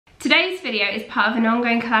Today's video is part of an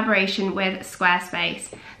ongoing collaboration with Squarespace.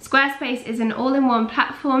 Squarespace is an all-in-one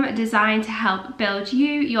platform designed to help build you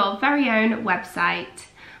your very own website.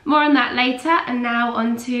 More on that later, and now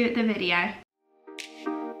onto the video.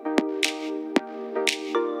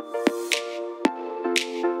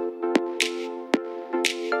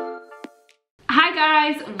 Hi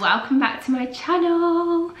guys, welcome back to my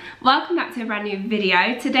channel. Welcome back to a brand new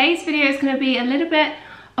video. Today's video is going to be a little bit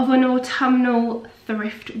of an autumnal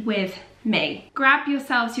thrift with me. Grab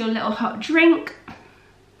yourselves your little hot drink.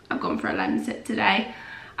 I've gone for a lemon sip today.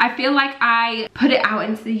 I feel like I put it out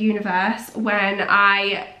into the universe when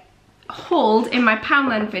I hauled in my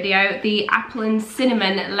Poundland video the apple and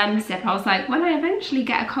cinnamon lemon sip. I was like, when I eventually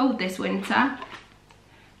get a cold this winter,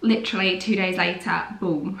 literally 2 days later,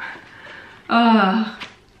 boom.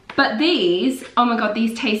 But these, oh my god,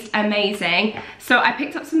 these taste amazing. So I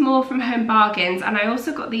picked up some more from Home Bargains, and I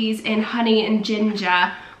also got these in honey and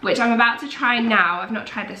ginger, which I'm about to try now. I've not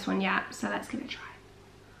tried this one yet, so let's give it a try.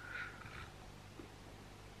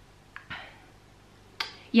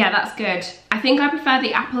 Yeah, that's good. I think I prefer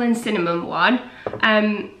the apple and cinnamon one,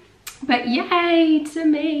 but yay to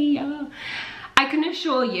me. I can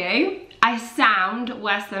assure you, I sound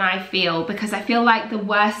worse than I feel, because I feel like the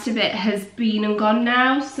worst of it has been and gone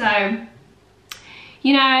now. So,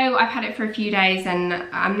 you know, I've had it for a few days and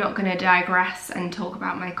I'm not going to digress and talk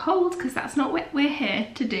about my cold, because that's not what we're here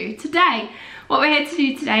to do today. What we're here to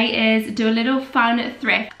do today is do a little fun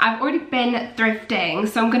thrift. I've already been thrifting,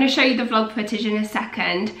 so I'm going to show you the vlog footage in a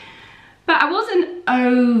second, but I wasn't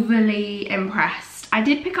overly impressed. I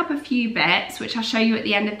did pick up a few bits, which I'll show you at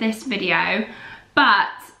the end of this video, but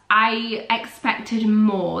I expected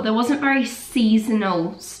more. There wasn't very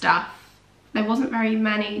seasonal stuff. There wasn't very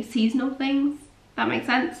many seasonal things, if that makes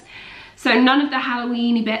sense. So none of the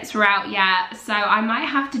Halloween-y bits were out yet, so I might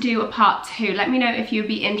have to do a part 2. Let me know if you'd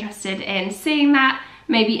be interested in seeing that,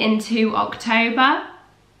 maybe into October.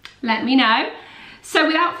 Let me know. So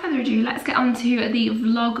without further ado, let's get on to the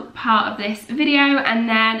vlog part of this video, and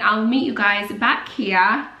then I'll meet you guys back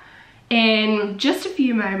here in just a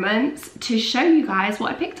few moments to show you guys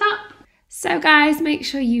what I picked up. So guys, make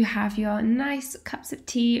sure you have your nice cups of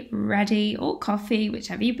tea ready, or coffee,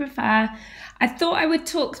 whichever you prefer. I thought I would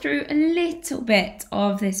talk through a little bit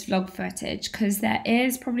of this vlog footage, because there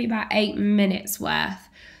is probably about 8 minutes worth.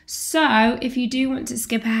 So if you do want to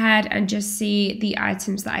skip ahead and just see the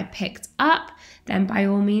items that I picked up, then by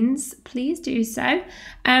all means, please do so.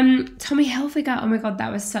 Tommy Hilfiger, oh my god,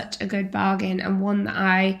 that was such a good bargain, and one that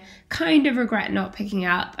I kind of regret not picking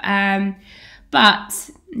up. But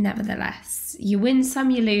nevertheless, you win some,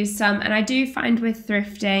 you lose some, and I do find with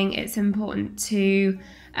thrifting, it's important to,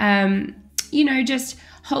 you know, just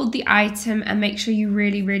hold the item and make sure you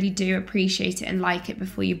really do appreciate it and like it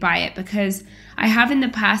before you buy it, because I have in the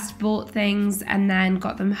past bought things and then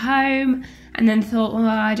got them home and then thought, well,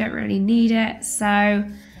 I don't really need it. So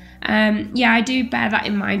yeah, I do bear that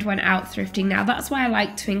in mind when out thrifting now. That's why I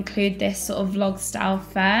like to include this sort of vlog style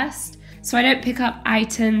first. So I don't pick up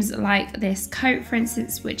items like this coat, for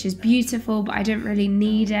instance, which is beautiful, but I don't really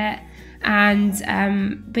need it.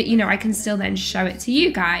 And but you know, I can still then show it to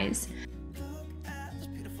you guys.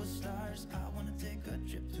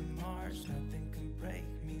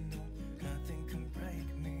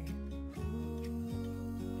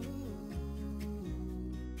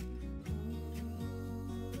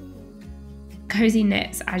 Cozy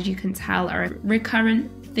knits, as you can tell, are a recurrent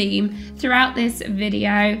theme throughout this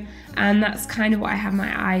video, and that's kind of what I have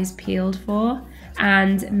my eyes peeled for,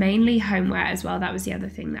 and mainly homeware as well. That was the other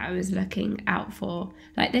thing that I was looking out for,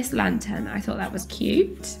 like this lantern. I thought that was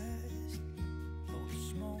cute.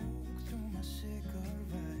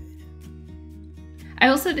 I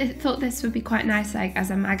also thought this would be quite nice, like as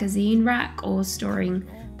a magazine rack, or storing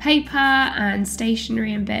paper and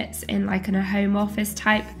stationery and bits in like in a home office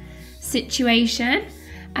type situation.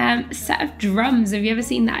 Set of drums, have you ever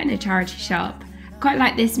seen that in a charity shop? Quite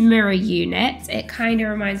like this mirror unit. It kind of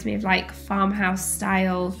reminds me of like farmhouse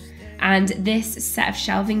style, and this set of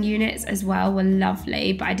shelving units as well were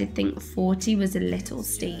lovely, but I did think 40 was a little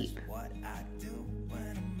steep.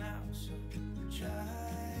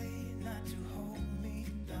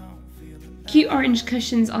 Cute orange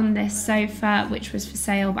cushions on this sofa, which was for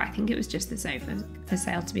sale, but I think it was just the sofa for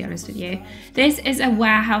sale, to be honest with you. This is a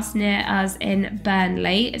warehouse near us in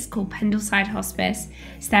Burnley. It's called Pendleside Hospice.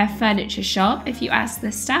 It's their furniture shop. If you ask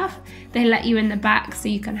the staff, they let you in the back so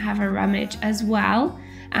you can have a rummage as well.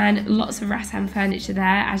 And lots of rattan furniture there,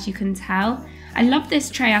 as you can tell. I love this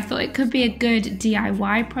tray. I thought it could be a good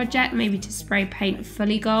DIY project, maybe to spray paint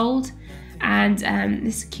fully gold. And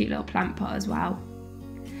this is a cute little plant pot as well.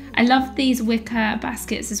 I love these wicker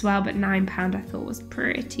baskets as well, but £9 I thought was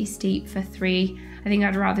pretty steep for 3. I think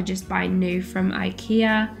I'd rather just buy new from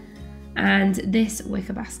IKEA. And this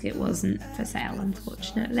wicker basket wasn't for sale,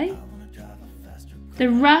 unfortunately. The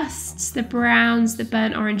rusts, the browns, the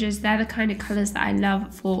burnt oranges, they're the kind of colours that I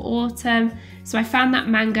love for autumn. So I found that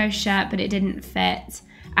mango shirt, but it didn't fit.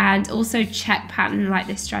 And also check pattern like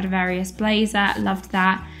this Stradivarius blazer, loved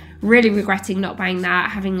that. Really regretting not buying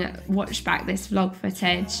that, having watched back this vlog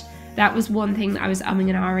footage. That was one thing that I was umming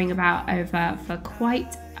and ahhing about over for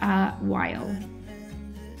quite a while.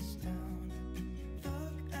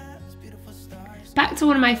 Back to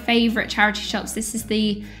one of my favourite charity shops. This is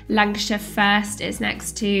the Lancashire First. It's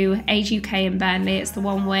next to Age UK in Burnley. It's the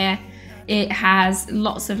one where it has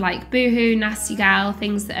lots of like Boohoo, Nasty Gal,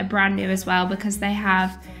 things that are brand new as well, because they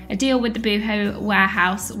have a deal with the Boohoo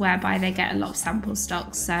warehouse whereby they get a lot of sample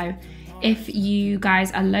stock. So if you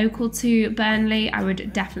guys are local to Burnley, I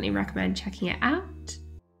would definitely recommend checking it out.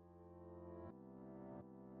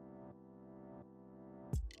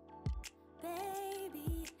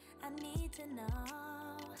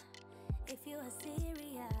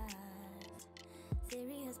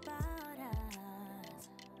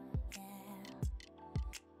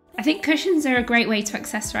 I think cushions are a great way to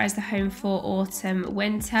accessorise the home for autumn,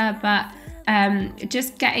 winter, but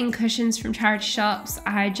just getting cushions from charity shops,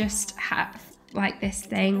 I just have like this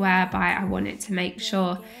thing whereby I wanted to make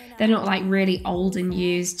sure they're not like really old and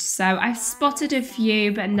used. So I've spotted a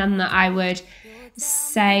few, but none that I would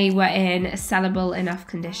say were in a sellable enough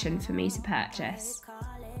condition for me to purchase.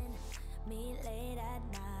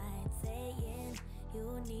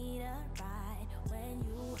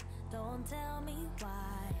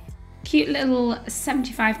 Cute little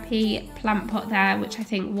 75p plant pot there, which I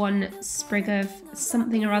think one sprig of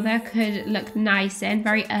something or other could look nice in.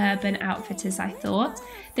 Very urban outfitters, I thought.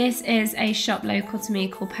 This is a shop local to me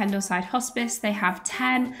called Pendleside Hospice. They have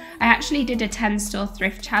 10. I actually did a 10-store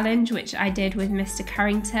thrift challenge, which I did with Mr.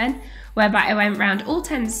 Carrington, whereby I went around all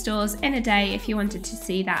 10 stores in a day. If you wanted to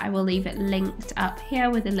see that, I will leave it linked up here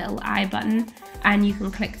with a little I button, and you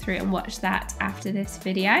can click through and watch that after this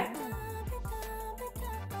video.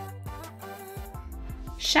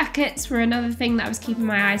 Shackets were another thing that I was keeping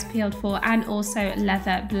my eyes peeled for, and also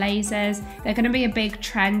leather blazers. They're going to be a big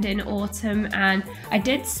trend in autumn, and I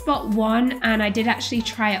did spot one and I did actually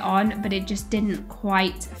try it on, but it just didn't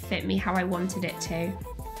quite fit me how I wanted it to.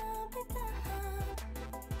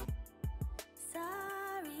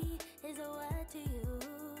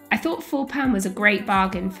 I thought £4 was a great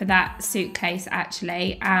bargain for that suitcase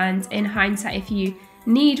actually, and in hindsight, if you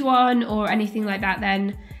need one or anything like that,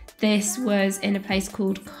 then this was in a place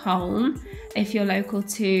called Colne, if you're local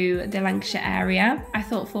to the Lancashire area. I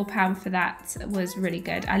thought £4 for that was really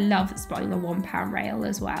good. I love spotting a £1 rail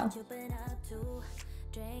as well.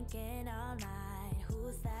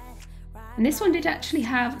 And this one did actually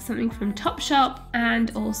have something from Topshop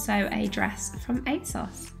and also a dress from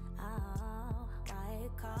ASOS.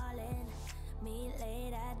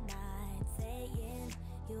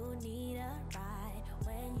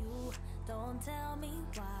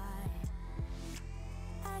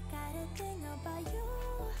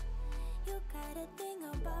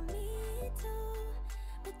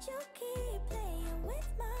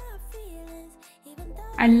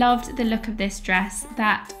 I loved the look of this dress.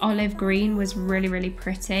 That olive green was really, really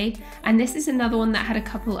pretty. And this is another one that had a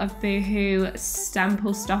couple of Boohoo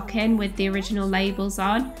sample stock in with the original labels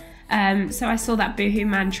on. So I saw that Boohoo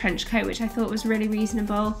Man trench coat, which I thought was really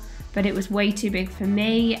reasonable, but it was way too big for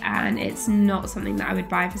me, and it's not something that I would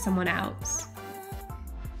buy for someone else.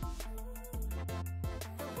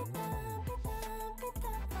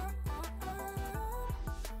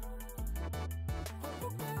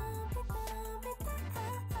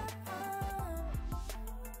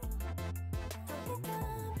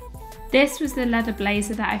 This was the leather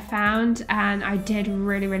blazer that I found, and I did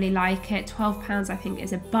really, really like it. £12 I think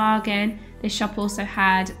is a bargain. This shop also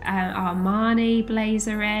had Armani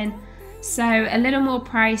blazer in, so a little more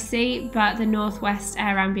pricey, but the Northwest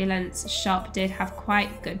Air Ambulance shop did have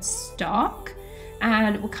quite good stock.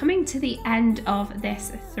 And we're coming to the end of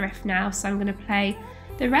this thrift now, so I'm going to play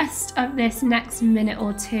the rest of this next minute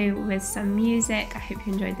or two with some music. I hope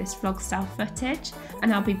you enjoyed this vlog style footage,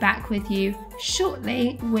 and I'll be back with you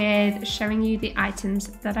shortly with showing you the items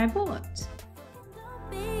that I bought.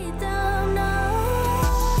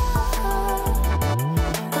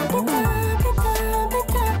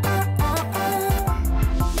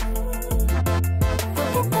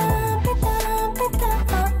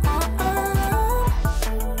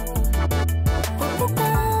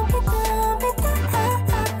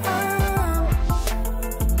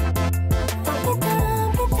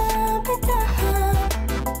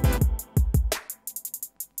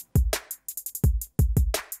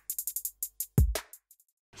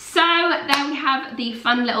 the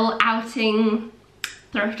fun little outing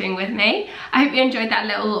thrifting with me. I hope you enjoyed that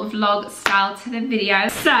little vlog style to the video.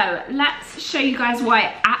 So let's show you guys what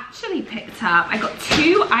I actually picked up. I got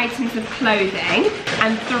 2 items of clothing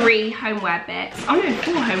and 3 homeware bits. Oh no,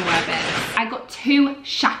 4 homeware bits. I got 2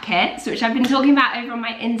 shackets, which I've been talking about over on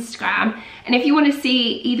my Instagram. And if you want to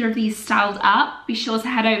see either of these styled up, be sure to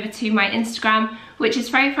head over to my Instagram, which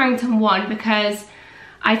is freyafarrington1, because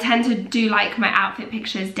I tend to do like my outfit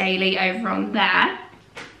pictures daily over on there.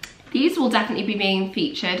 These will definitely be being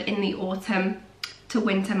featured in the autumn to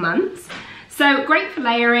winter months. So great for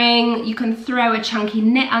layering. You can throw a chunky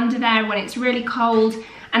knit under there when it's really cold.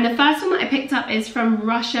 And the first one that I picked up is from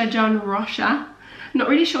Russia John Rocha. Not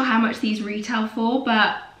really sure how much these retail for,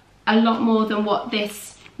 but a lot more than what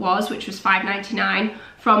this was, which was $5.99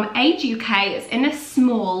 from Age UK. It's in a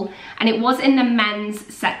small, and it was in the men's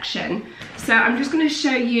section. So I'm just going to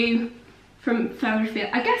show you from further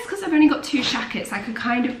afield. I guess because I've only got 2 shackets, I could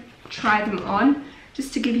kind of try them on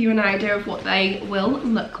just to give you an idea of what they will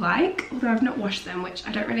look like, although I've not washed them, which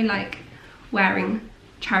I don't really like wearing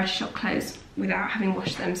charity shop clothes without having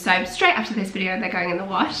washed them. So straight after this video they're going in the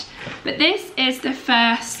wash. But this is the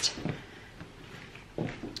first,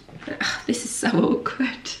 this is so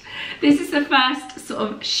awkward. This is the first sort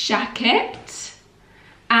of shacket,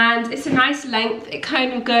 and it's a nice length. It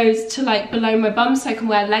kind of goes to like below my bum, so I can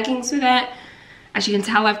wear leggings with it. As you can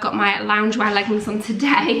tell, I've got my loungewear leggings on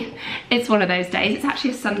today. It's one of those days. It's actually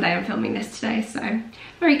a Sunday, I'm filming this today, so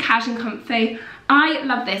very casual and comfy. I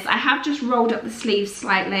love this. I have just rolled up the sleeves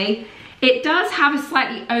slightly. It does have a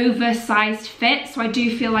slightly oversized fit, so I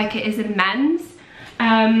do feel like it is a men's,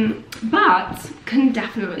 but can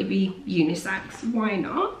definitely be unisex. Why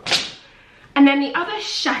not? And then the other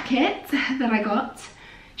shacket that I got,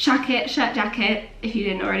 shacket, shirt jacket, if you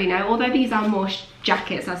didn't already know, although these are more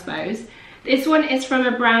jackets, I suppose. This one is from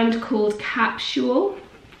a brand called Capsule.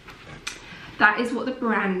 That is what the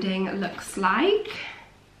branding looks like.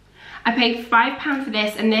 I paid £5 for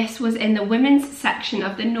this, and this was in the women's section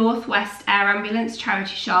of the Northwest Air Ambulance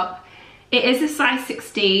charity shop. It is a size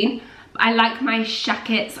 16. I like my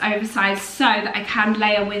shackets oversized so that I can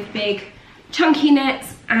layer with big chunky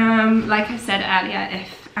knits, like I said earlier,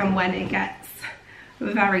 if and when it gets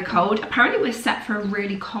very cold. Apparently we're set for a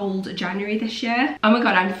really cold January this year. Oh my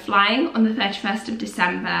god, I'm flying on the 31st of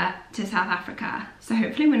December to South Africa, so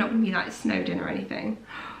hopefully we're not going to be like snowed in or anything.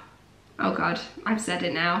 Oh god, I've said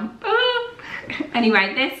it now.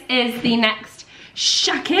 Anyway, this is the next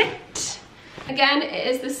shacket. Again, it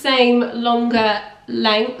is the same longer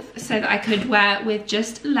length so that I could wear with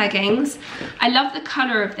just leggings. I love the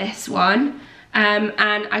colour of this one. And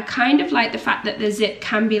I kind of like the fact that the zip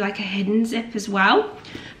can be like a hidden zip as well.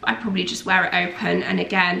 But I probably just wear it open, and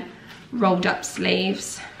again, rolled up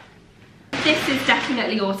sleeves. This is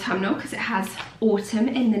definitely autumnal because it has autumn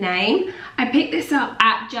in the name. I picked this up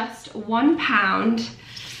at just £1.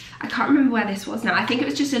 I can't remember where this was now. I think it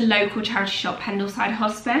was just a local charity shop, Pendleside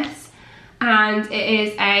Hospice. And it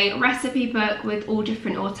is a recipe book with all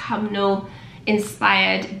different autumnal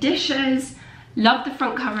inspired dishes. Love the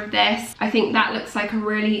front cover of this. I think that looks like a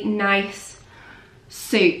really nice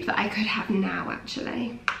soup that I could have now,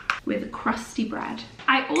 actually, with crusty bread.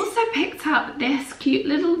 I also picked up this cute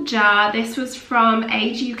little jar. This was from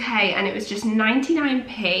Age UK, and it was just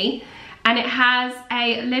 99p, and it has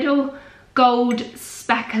a little gold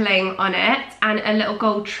speckling on it and a little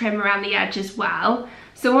gold trim around the edge as well.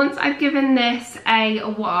 So once I've given this a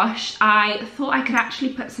wash, I thought I could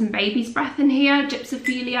actually put some baby's breath in here,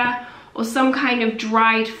 gypsophilia, or some kind of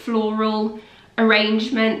dried floral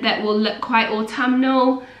arrangement that will look quite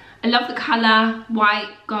autumnal. I love the colour, white,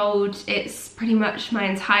 gold. It's pretty much my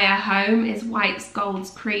entire home is whites, golds,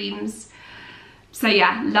 creams. So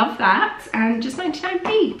yeah, love that, and just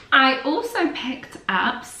 99p. I also picked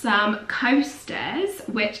up some coasters,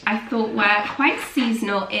 which I thought were quite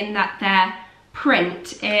seasonal in that their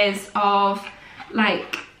print is of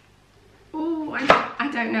like, oh, I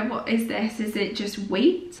don't know, what is this? Is it just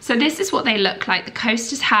wheat? So this is what they look like. The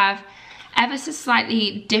coasters have ever so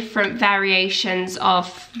slightly different variations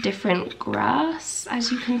of different grass, as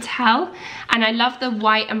you can tell. And I love the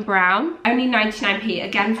white and brown. Only 99p,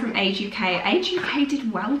 again from Age UK. Age UK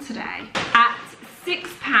did well today. At £6,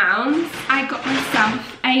 I got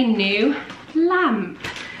myself a new lamp.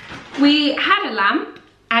 We had a lamp,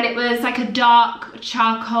 and it was like a dark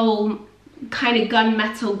charcoal kind of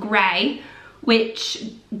gunmetal grey,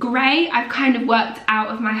 which grey I've kind of worked out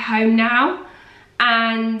of my home now.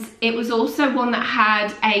 And it was also one that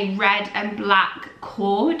had a red and black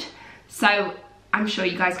cord, so I'm sure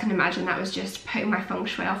you guys can imagine that was just putting my feng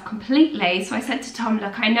shui off completely. So I said to Tom,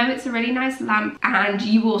 look, I know it's a really nice lamp, and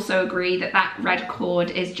you also agree that that red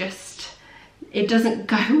cord is just, it doesn't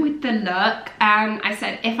go with the look. And I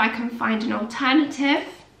said, if I can find an alternative,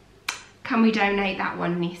 can we donate that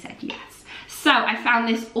one? And he said yes. So I found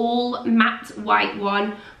this all matte white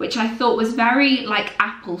one, which I thought was very like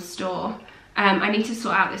Apple Store. I need to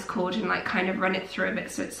sort out this cord and like kind of run it through a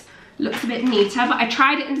bit so it looks a bit neater. But I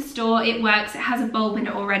tried it in the store, it works. It has a bulb in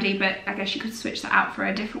it already, but I guess you could switch that out for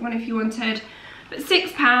a different one if you wanted. But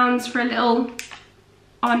 £6 for a little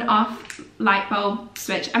on-off light bulb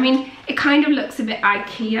switch. I mean, it kind of looks a bit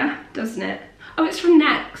IKEA, doesn't it? Oh, it's from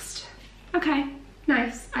Next. Okay,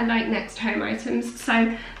 nice. I like Next home items.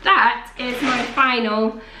 So that is my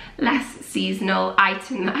final less seasonal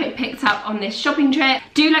item that I picked up on this shopping trip.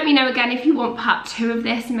 Do let me know again if you want part 2 of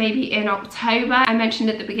this, maybe in October. I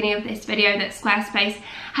mentioned at the beginning of this video that Squarespace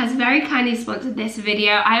has very kindly sponsored this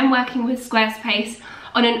video. I am working with Squarespace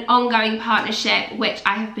on an ongoing partnership, which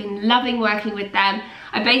I have been loving working with them.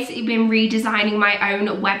 I've basically been redesigning my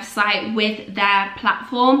own website with their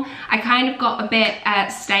platform. I kind of got a bit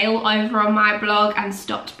stale over on my blog and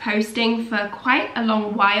stopped posting for quite a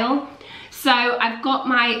long while. So I've got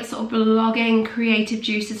my sort of blogging creative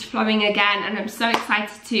juices flowing again, and I'm so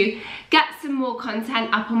excited to get some more content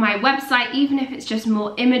up on my website, even if it's just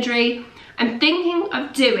more imagery. I'm thinking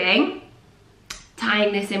of doing,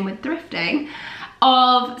 tying this in with thrifting,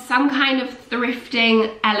 of some kind of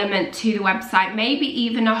thrifting element to the website, maybe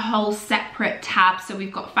even a whole separate tab. So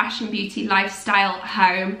we've got fashion, beauty, lifestyle,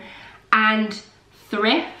 home, and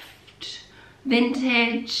thrift,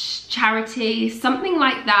 vintage, charity, something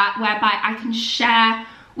like that, whereby I can share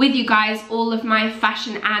with you guys all of my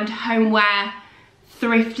fashion and homeware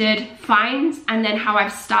thrifted finds, and then how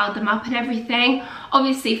I've styled them up and everything.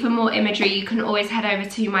 Obviously, for more imagery, you can always head over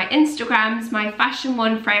to my Instagrams, my fashion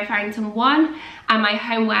one, freyafarrington1, and my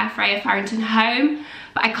homeware, freyafarrington home.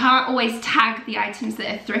 But I can't always tag the items that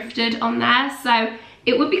are thrifted on there, so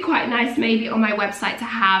it would be quite nice maybe on my website to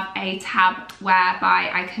have a tab whereby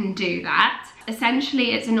I can do that.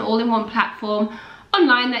 Essentially, it's an all-in-one platform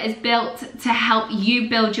online that is built to help you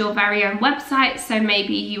build your very own website. So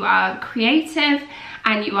maybe you are creative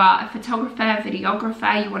and you are a photographer,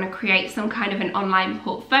 videographer, you want to create some kind of an online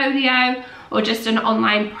portfolio or just an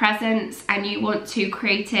online presence, and you want to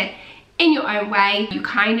create it in your own way. You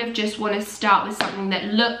kind of just want to start with something that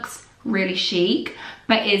looks really chic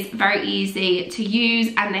but is very easy to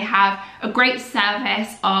use, and they have a great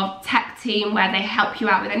service of tech team where they help you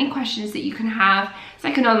out with any questions that you can have. It's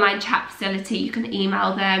like an online chat facility, you can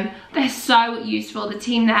email them. They're so useful. The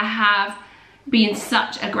team there have been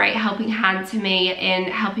such a great helping hand to me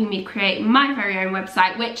in helping me create my very own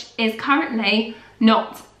website, which is currently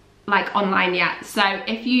not like online yet. So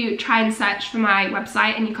if you try and search for my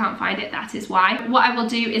website and you can't find it, that is why. What I will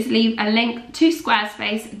do is leave a link to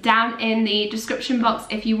Squarespace down in the description box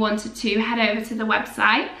if you wanted to head over to the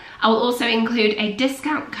website. I will also include a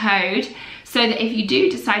discount code so that if you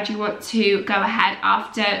do decide you want to go ahead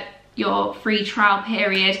after your free trial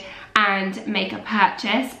period and make a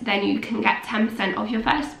purchase, then you can get 10% off your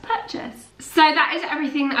first purchase. So that is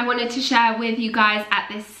everything that I wanted to share with you guys at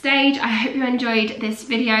this stage. I hope you enjoyed this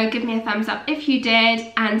video. Give me a thumbs up if you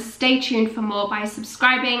did, and stay tuned for more by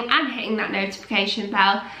subscribing and hitting that notification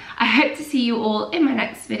bell. I hope to see you all in my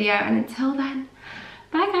next video, and until then,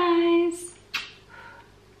 bye guys.